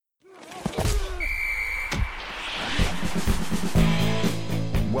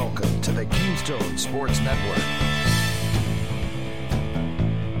Keystone Sports Network.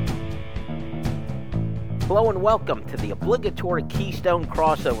 Hello and welcome to the obligatory Keystone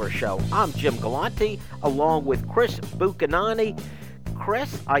Crossover Show. I'm Jim Galante along with Chris Buchanani.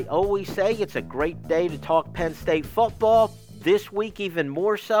 Chris, I always say it's a great day to talk Penn State football. This week even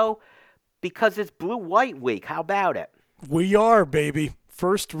more so because it's Blue-White Week. How about it? We are, baby.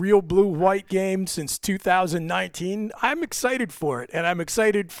 First real blue-white game since 2019. I'm excited for it, and I'm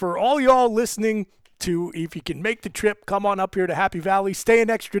excited for all y'all listening to, if you can make the trip, come on up here to Happy Valley, stay an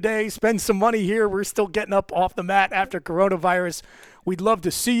extra day, spend some money here. We're still getting up off the mat after coronavirus. We'd love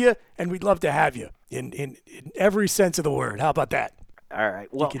to see you, and we'd love to have you in every sense of the word. How about that? All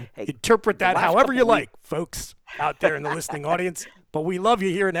right. Well, you can interpret that however you like, folks, out there in the listening audience. But we love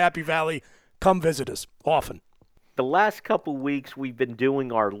you here in Happy Valley. Come visit us often. The last couple weeks we've been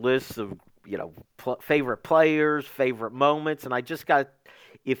doing our lists of, favorite players, favorite moments, and I just got,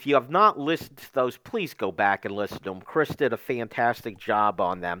 if you have not listened to those, please go back and listen to them. Chris did a fantastic job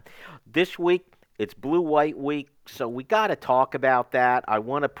on them. This week, it's Blue-White Week, so we got to talk about that. I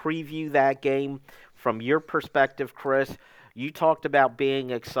want to preview that game from your perspective, Chris. You talked about being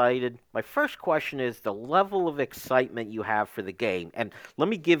excited. My first question is the level of excitement you have for the game. And let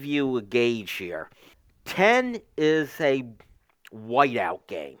me give you a gauge here. 10 is a whiteout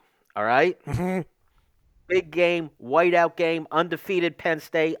game, all right? Mm-hmm. Big game, whiteout game, undefeated Penn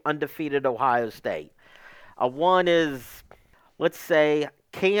State, undefeated Ohio State. A 1 is, let's say,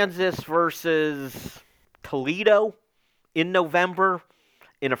 Kansas versus Toledo in November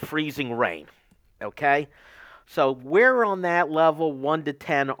in a freezing rain, okay? So where on that level, 1 to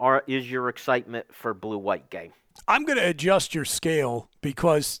 10, is your excitement for Blue-White game? I'm going to adjust your scale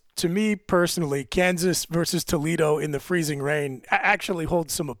because, to me personally, Kansas versus Toledo in the freezing rain actually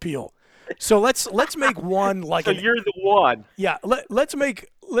holds some appeal. So let's make one like so you're the one. Yeah, let's make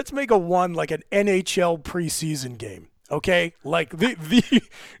a one like an NHL preseason game. Okay, like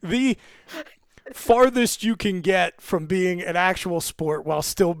the farthest you can get from being an actual sport while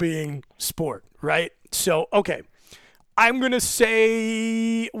still being sport, right? So okay. I'm going to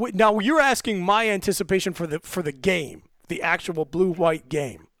say – now, you're asking my anticipation for the game, the actual blue-white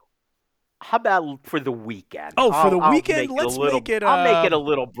game. How about for the weekend? Oh, for the weekend? Let's make it I'll make it a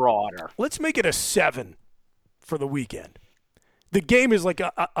little broader. Let's make it a 7 for the weekend. The game is like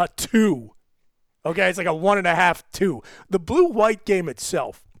a 2. Okay, it's like a 1.5, 2. The blue-white game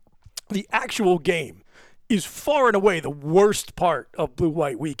itself, the actual game, is far and away the worst part of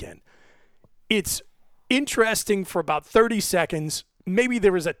blue-white weekend. It's interesting for about 30 seconds. Maybe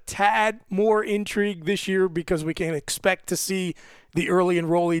there is a tad more intrigue this year because we can expect to see the early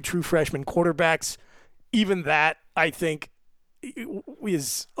enrollee true freshman quarterbacks. Even that, I think,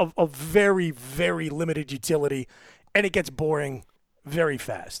 is of very, very limited utility, and it gets boring very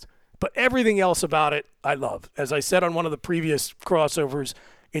fast. But everything else about it, I love. As I said on one of the previous crossovers,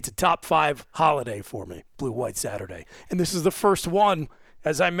 it's a top 5 holiday for me, Blue-White Saturday. And this is the first one,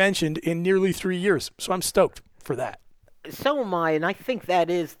 as I mentioned, in nearly 3 years. So I'm stoked for that. So am I, and I think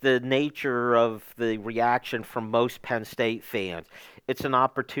that is the nature of the reaction from most Penn State fans. It's an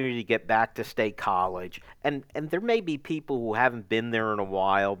opportunity to get back to State College. And there may be people who haven't been there in a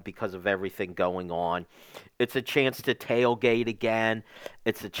while because of everything going on. It's a chance to tailgate again.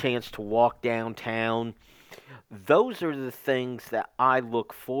 It's a chance to walk downtown. Those are the things that I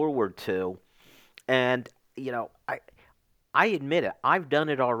look forward to. And, I admit it. I've done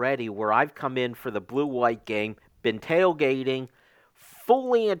it already where I've come in for the blue-white game, been tailgating,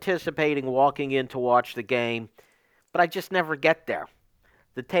 fully anticipating walking in to watch the game, but I just never get there.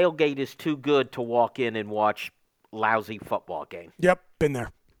 The tailgate is too good to walk in and watch lousy football game. Yep, been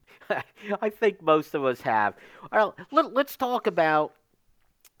there. I think most of us have. All right, let's talk about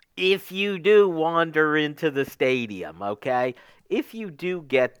if you do wander into the stadium, okay? If you do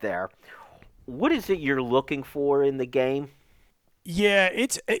get there, what is it you're looking for in the game? Yeah,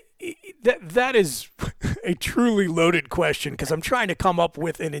 that is a truly loaded question because I'm trying to come up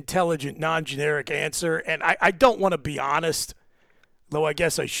with an intelligent, non-generic answer, and I don't want to be honest, though I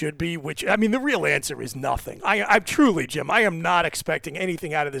guess I should be, the real answer is nothing. I'm truly, Jim, I am not expecting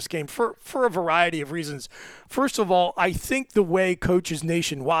anything out of this game for a variety of reasons. First of all, I think the way coaches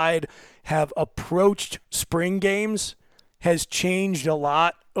nationwide have approached spring games has changed a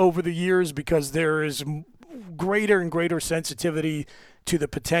lot over the years because there is greater and greater sensitivity to the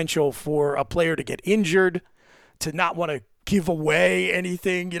potential for a player to get injured, to not want to give away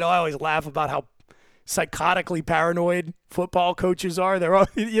anything. I always laugh about how psychotically paranoid football coaches are.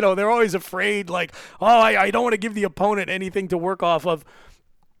 They're always afraid, like, I don't want to give the opponent anything to work off of.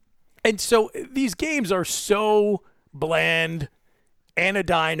 And so these games are so bland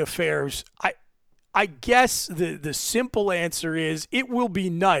anodyne affairs, I guess the simple answer is it will be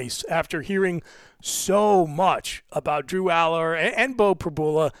nice after hearing so much about Drew Aller and Bo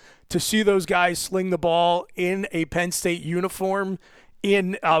Prabula to see those guys sling the ball in a Penn State uniform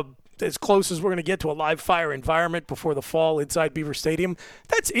in as close as we're going to get to a live fire environment before the fall inside Beaver Stadium.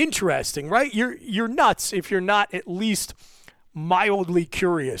 That's interesting, right? You're nuts if you're not at least mildly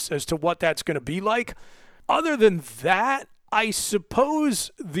curious as to what that's going to be like. Other than that, I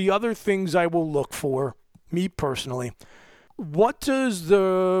suppose the other things I will look for, me personally, what does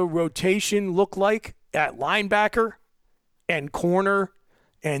the rotation look like at linebacker and corner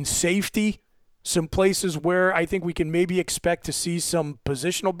and safety? Some places where I think we can maybe expect to see some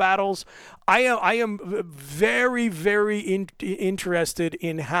positional battles. I am very, very interested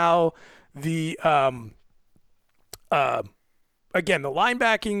in how the again, the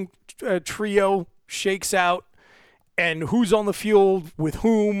linebacking trio shakes out and who's on the field with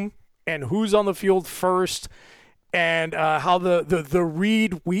whom and who's on the field first, and how the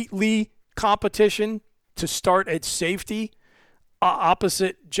Reed-Wheatley competition to start at safety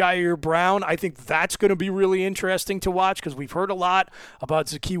opposite Jair Brown. I think that's going to be really interesting to watch because we've heard a lot about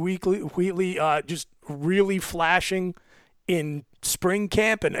Zakee Wheatley just really flashing in spring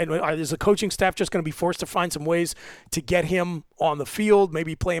camp, and is the coaching staff just going to be forced to find some ways to get him on the field,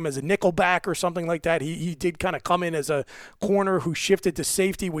 maybe play him as a nickelback or something like that? He did kind of come in as a corner who shifted to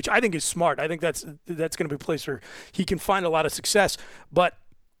safety, which I think is smart. I think that's going to be a place where he can find a lot of success. But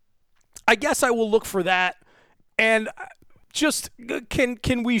I guess I will look for that. And just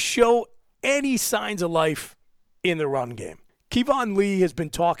can we show any signs of life in the run game? Kevon Lee has been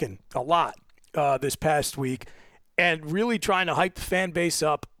talking a lot this past week and really trying to hype the fan base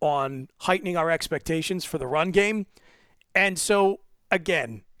up on heightening our expectations for the run game. And so,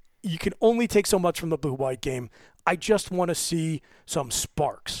 again, you can only take so much from the blue-white game. I just want to see some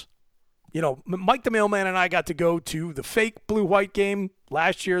sparks. You know, Mike the Mailman and I got to go to the fake blue-white game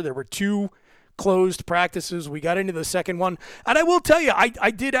last year. There were 2 closed practices. We got into the second one. And I will tell you,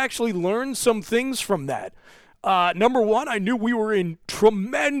 I did actually learn some things from that. Number one, I knew we were in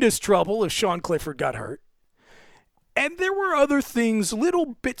tremendous trouble if Sean Clifford got hurt. And there were other things,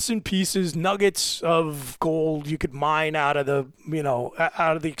 little bits and pieces, nuggets of gold you could mine out of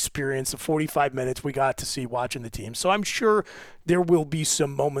the experience of 45 minutes we got to see watching the team. So I'm sure there will be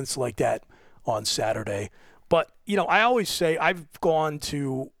some moments like that on Saturday. But, I always say I've gone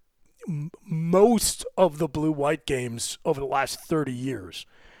to most of the blue-white games over the last 30 years.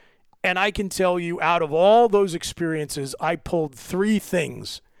 And I can tell you, out of all those experiences, I pulled 3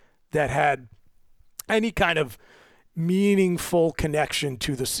 things that had any kind of meaningful connection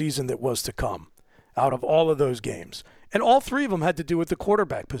to the season that was to come out of all of those games. And all 3 of them had to do with the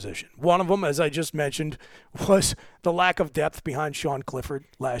quarterback position. One of them, as I just mentioned, was the lack of depth behind Sean Clifford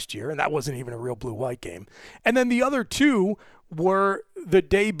last year, and that wasn't even a real blue-white game. And then the other 2 were the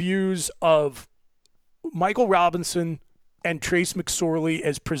debuts of Michael Robinson and Trace McSorley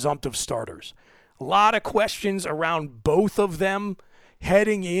as presumptive starters. A lot of questions around both of them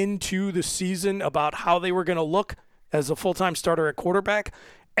heading into the season about how they were going to look as a full-time starter at quarterback.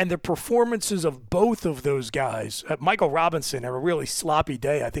 And the performances of both of those guys, Michael Robinson had a really sloppy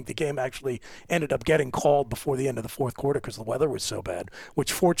day. I think the game actually ended up getting called before the end of the fourth quarter because the weather was so bad,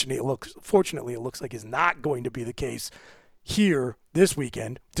 which fortunately it looks like is not going to be the case here this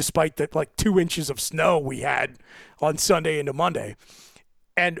weekend, despite the 2 inches of snow we had on Sunday into Monday.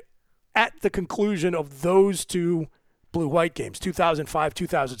 And at the conclusion of those 2 blue-white games, 2005,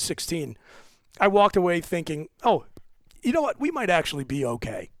 2016, I walked away thinking, oh, you know what? We might actually be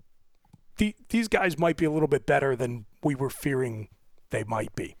okay. These guys might be a little bit better than we were fearing they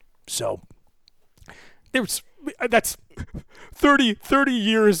might be. So that's 30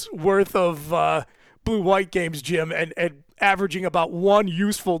 years worth of blue-white games, Jim, and averaging about 1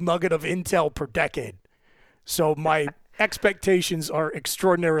 useful nugget of intel per decade. So my expectations are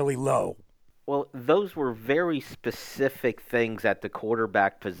extraordinarily low. Well, those were very specific things at the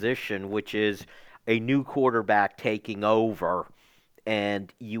quarterback position, which is a new quarterback taking over.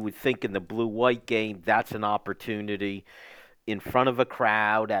 And you would think in the blue-white game, that's an opportunity in front of a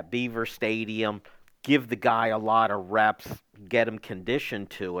crowd at Beaver Stadium, give the guy a lot of reps, get him conditioned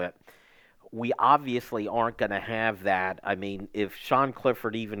to it. We obviously aren't going to have that. I mean, if Sean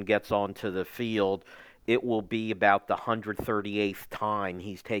Clifford even gets onto the field, it will be about the 138th time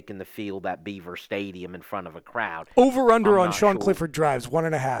he's taken the field at Beaver Stadium in front of a crowd. Over-under on Sean Clifford drives,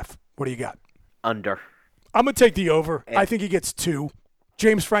 1.5. What do you got? Under. I'm going to take the over. I think he gets 2.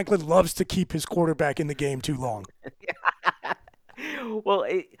 James Franklin loves to keep his quarterback in the game too long. Well,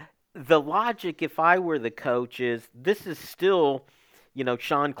 the logic, if I were the coach, is this is still,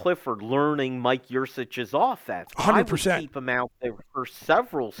 Sean Clifford learning Mike Yursic's offense. I would 100%. keep him out there for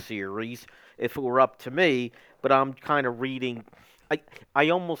several series if it were up to me, but I'm kind of reading. I, I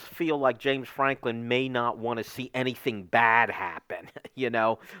almost feel like James Franklin may not want to see anything bad happen,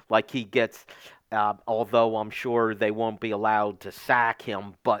 like he gets, although I'm sure they won't be allowed to sack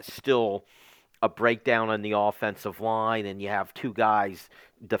him, but still a breakdown on the offensive line, and you have two guys,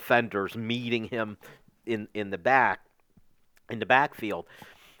 defenders, meeting him in the backfield.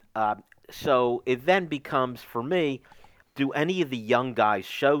 Uh, so it then becomes, for me, do any of the young guys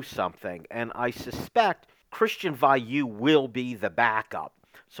show something? And I suspect Christian Vayu will be the backup.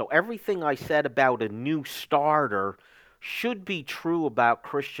 So everything I said about a new starter should be true about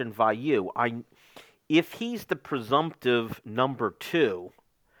Christian Vayu. If he's the presumptive number two,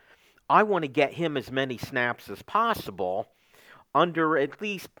 I want to get him as many snaps as possible under at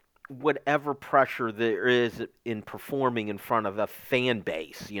least whatever pressure there is in performing in front of a fan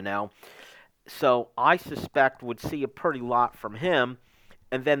base. So I suspect would see a pretty lot from him.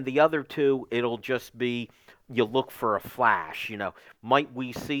 And then the other two, it'll just be you look for a flash. Might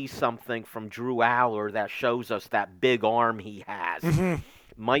we see something from Drew Aller that shows us that big arm he has? Mm-hmm.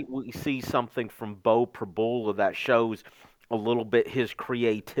 Might we see something from Bo Prabula that shows a little bit his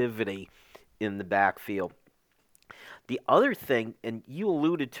creativity in the backfield? The other thing, and you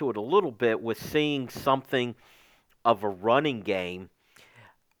alluded to it a little bit, was seeing something of a running game.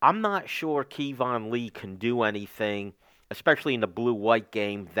 I'm not sure Kevon Lee can do anything, especially in the blue-white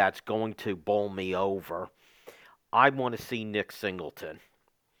game, that's going to bowl me over. I want to see Nick Singleton.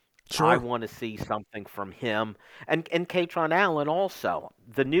 Sure. I want to see something from him. And Katron Allen also.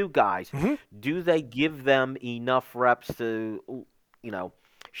 The new guys, Mm-hmm. do they give them enough reps to,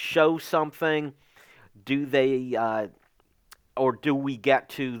 show something? Do they, or do we get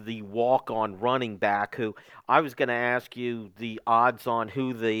to the walk-on running back who, I was going to ask you the odds on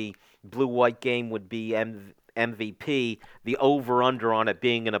who the blue-white game would be MVP, the over-under on it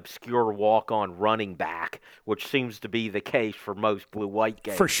being an obscure walk-on running back, which seems to be the case for most blue-white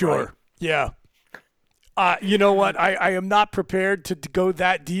games. For sure, right? Yeah. You know what? I am not prepared to go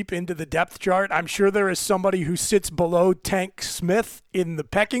that deep into the depth chart. I'm sure there is somebody who sits below Tank Smith in the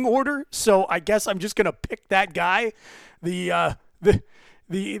pecking order, so I guess I'm just going to pick that guy. The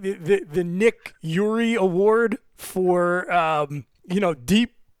Nick Uri Award for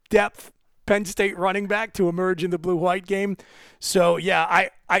deep depth Penn State running back to emerge in the blue-white game. So yeah,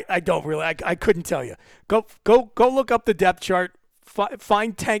 I don't really I couldn't tell you. Go look up the depth chart.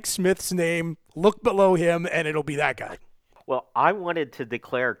 Find Tank Smith's name, look below him, and it'll be that guy. Well, I wanted to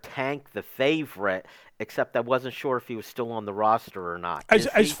declare Tank the favorite, except I wasn't sure if he was still on the roster or not.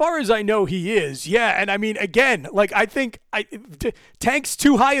 As far as I know, he is. Yeah, and I mean, again, like I think Tank's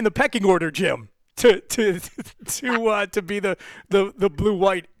too high in the pecking order, Jim, to be the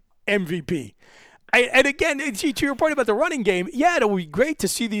blue-white MVP. And again, to your point about the running game, yeah, it'll be great to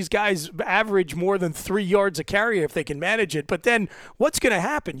see these guys average more than 3 yards a carry if they can manage it. But then what's going to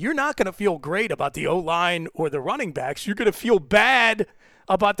happen? You're not going to feel great about the O-line or the running backs. You're going to feel bad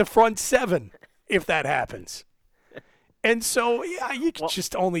about the front seven if that happens. And so, yeah, you can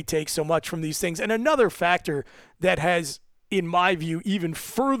just only take so much from these things. And another factor that has, in my view, even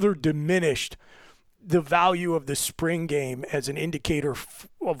further diminished the value of the spring game as an indicator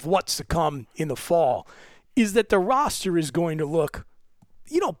of what's to come in the fall is that the roster is going to look,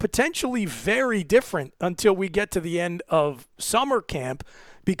 potentially very different until we get to the end of summer camp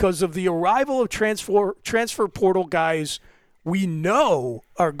because of the arrival of transfer portal guys we know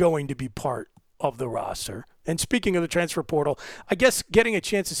are going to be part of the roster. And speaking of the transfer portal, I guess getting a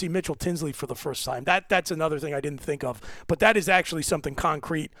chance to see Mitchell Tinsley for the first time, that's another thing I didn't think of. But that is actually something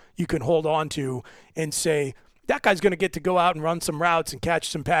concrete you can hold on to and say, that guy's going to get to go out and run some routes and catch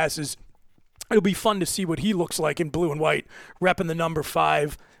some passes. It'll be fun to see what he looks like in blue and white, repping the number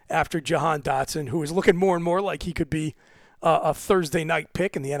 5 after Jahan Dotson, who is looking more and more like he could be a Thursday night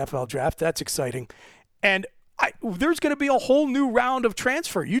pick in the NFL draft. That's exciting. And there's going to be a whole new round of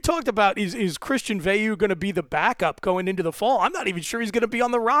transfer. You talked about is Christian Vayu going to be the backup going into the fall? I'm not even sure he's going to be on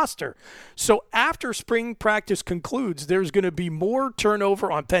the roster. So after spring practice concludes, there's going to be more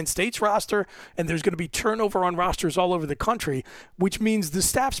turnover on Penn State's roster, and there's going to be turnover on rosters all over the country, which means the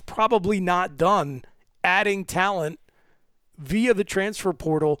staff's probably not done adding talent via the transfer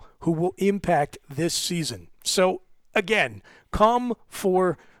portal who will impact this season. So again, come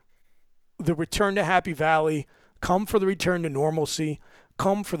for the return to Happy Valley, come for the return to normalcy,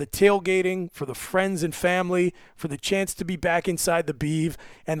 come for the tailgating, for the friends and family, for the chance to be back inside the Beeve,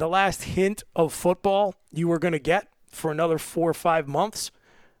 and the last hint of football you are going to get for another 4 or 5 months.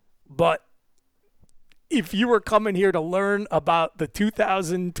 But if you were coming here to learn about the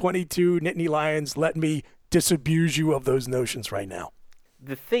 2022 Nittany Lions, let me disabuse you of those notions right now.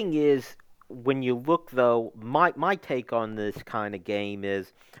 The thing is, when you look, though, my take on this kind of game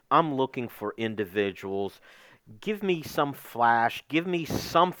is I'm looking for individuals. Give me some flash. Give me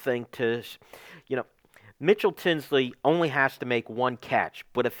something to, you know, Mitchell Tinsley only has to make one catch,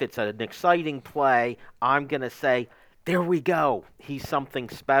 but if it's an exciting play, I'm going to say, there we go. He's something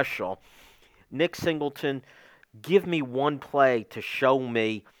special. Nick Singleton, give me one play to show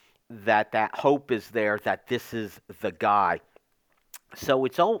me that hope is there, that this is the guy. So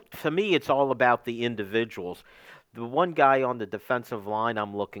to me, it's all about the individuals. The one guy on the defensive line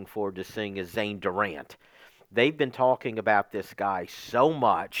I'm looking forward to seeing is Zane Durant. They've been talking about this guy so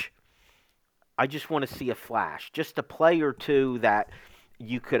much. I just want to see a flash, just a play or two that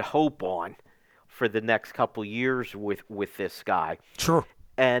you could hope on for the next couple years with this guy. Sure.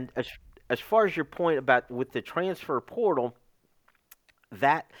 And as far as your point about with the transfer portal,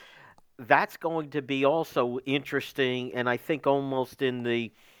 that's going to be also interesting, and I think almost in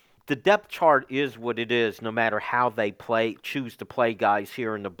the depth chart is what it is, no matter how they choose to play guys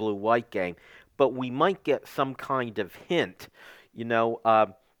here in the blue-white game. But we might get some kind of hint,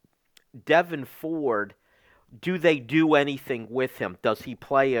 Devin Ford, do they do anything with him? Does he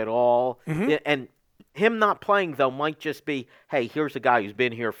play at all? Mm-hmm. And him not playing, though, might just be, hey, here's a guy who's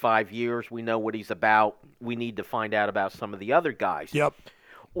been here 5 years. We know what he's about. We need to find out about some of the other guys. Yep.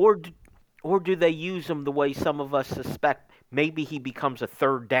 Or do they use him the way some of us suspect? Maybe he becomes a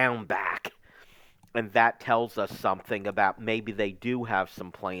third down back, and that tells us something about maybe they do have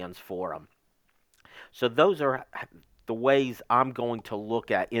some plans for him. So those are the ways I'm going to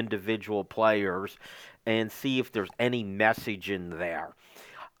look at individual players and see if there's any message in there.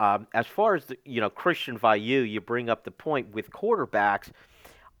 As far as Christian Vayu, you bring up the point with quarterbacks.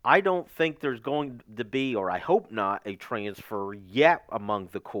 I don't think there's going to be, or I hope not, a transfer yet among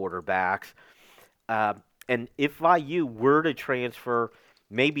the quarterbacks. And if Vayu were to transfer,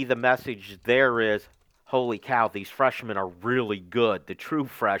 maybe the message there is, holy cow, these freshmen are really good, the true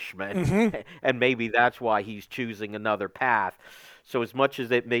freshmen, mm-hmm. and maybe that's why he's choosing another path. So as much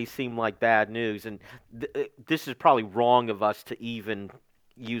as it may seem like bad news, and this is probably wrong of us to even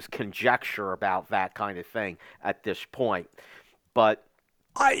use conjecture about that kind of thing at this point, but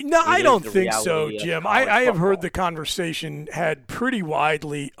I don't think so, Jim. I have heard the conversation had pretty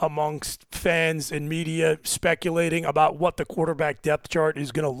widely amongst fans and media speculating about what the quarterback depth chart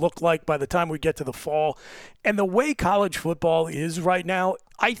is going to look like by the time we get to the fall. And the way college football is right now,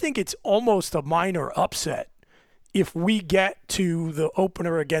 I think it's almost a minor upset if we get to the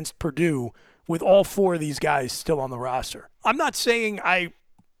opener against Purdue with all four of these guys still on the roster. I'm not saying I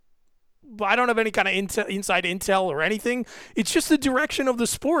don't have any kind of inside intel or anything. It's just the direction of the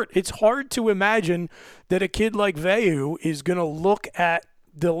sport. It's hard to imagine that a kid like Vayu is going to look at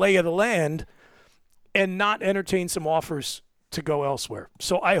the lay of the land and not entertain some offers to go elsewhere.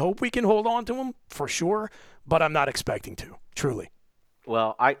 So I hope we can hold on to him for sure, but I'm not expecting to, truly.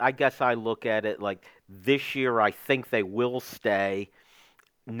 Well, I guess I look at it like this year I think they will stay.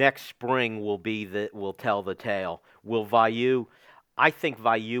 Next spring will tell the tale. Will Vayu... I think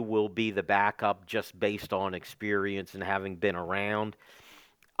Vayu will be the backup just based on experience and having been around.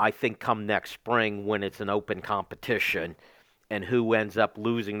 I think come next spring when it's an open competition and who ends up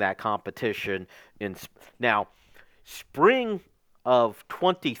losing that competition. Now, spring of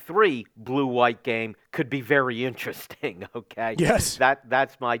 23 blue-white game could be very interesting, okay? Yes.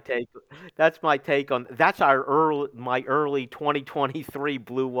 That's my take. That's my take on – that's my early 2023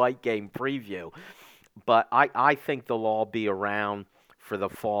 blue-white game preview. But I think they'll all be around for the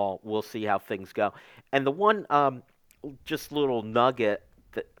fall. We'll see how things go. And the one just little nugget,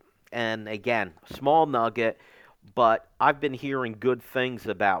 and again, small nugget, but I've been hearing good things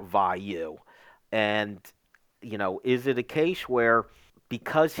about Vayu. And, is it a case where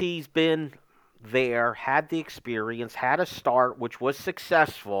because he's been there, had the experience, had a start, which was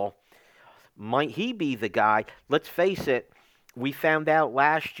successful, might he be the guy? Let's face it. We found out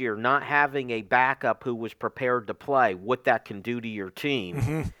last year not having a backup who was prepared to play, what that can do to your team.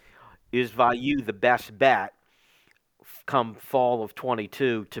 Mm-hmm. Is Vayu the best bet come fall of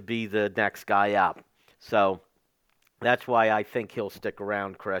 22 to be the next guy up? So that's why I think he'll stick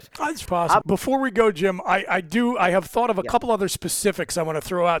around, Chris. That's possible. Before we go, Jim, I have thought of a couple other specifics I want to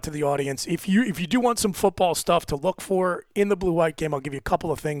throw out to the audience. If you do want some football stuff to look for in the blue-white game, I'll give you a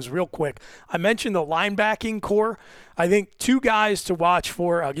couple of things real quick. I mentioned the linebacking core. I think two guys to watch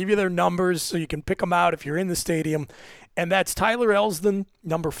for. I'll give you their numbers so you can pick them out if you're in the stadium. And that's Tyler Elsdon,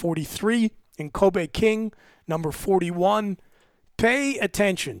 number 43, and Kobe King, number 41. Pay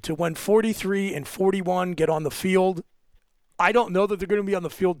attention to when 43 and 41 get on the field. I don't know that they're going to be on the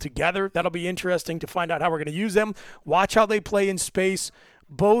field together. That'll be interesting to find out how we're going to use them. Watch how they play in space.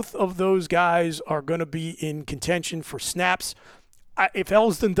 Both of those guys are going to be in contention for snaps. If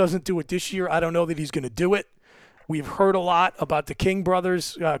Elston doesn't do it this year, I don't know that he's going to do it. We've heard a lot about the King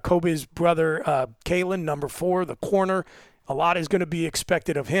brothers, Kobe's brother, Kalen, number 4, the corner. A lot is going to be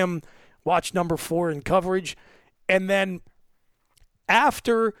expected of him. Watch number 4 in coverage. And then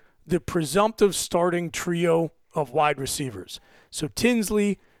after the presumptive starting trio of wide receivers, so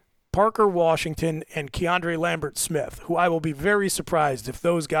Tinsley, Parker Washington, and Keandre Lambert-Smith, who I will be very surprised if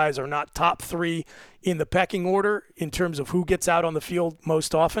those guys are not top 3 in the pecking order in terms of who gets out on the field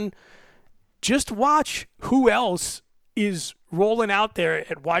most often. Just watch who else is rolling out there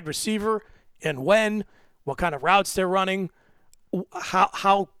at wide receiver and when, what kind of routes they're running,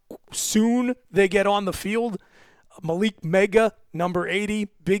 how soon they get on the field. Malik Mega, number 80,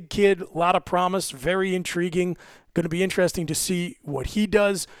 big kid, a lot of promise, very intriguing. Going to be interesting to see what he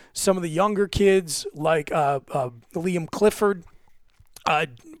does. Some of the younger kids like Liam Clifford,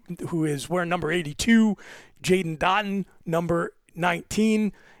 who is wearing number 82, Jaden Dotton, number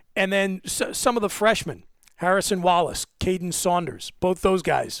 19, and then some of the freshmen, Harrison Wallace, Caden Saunders, both those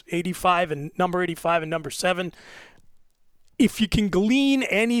guys, 85 and number 7. If you can glean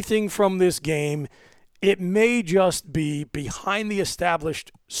anything from this game, it may just be behind the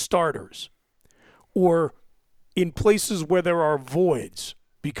established starters or in places where there are voids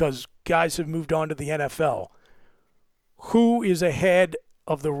because guys have moved on to the NFL. Who is ahead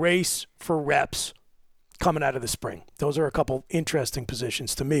of the race for reps coming out of the spring? Those are a couple interesting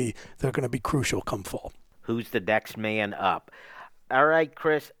positions to me that are going to be crucial come fall. Who's the next man up? All right,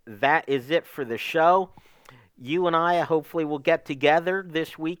 Chris, that is it for the show. You and I hopefully will get together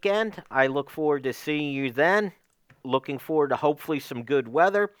this weekend. I look forward to seeing you then. Looking forward to hopefully some good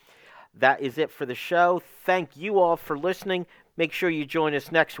weather. That is it for the show. Thank you all for listening. Make sure you join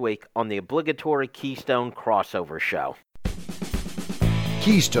us next week on the obligatory Keystone Crossover Show.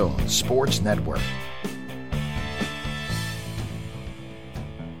 Keystone Sports Network.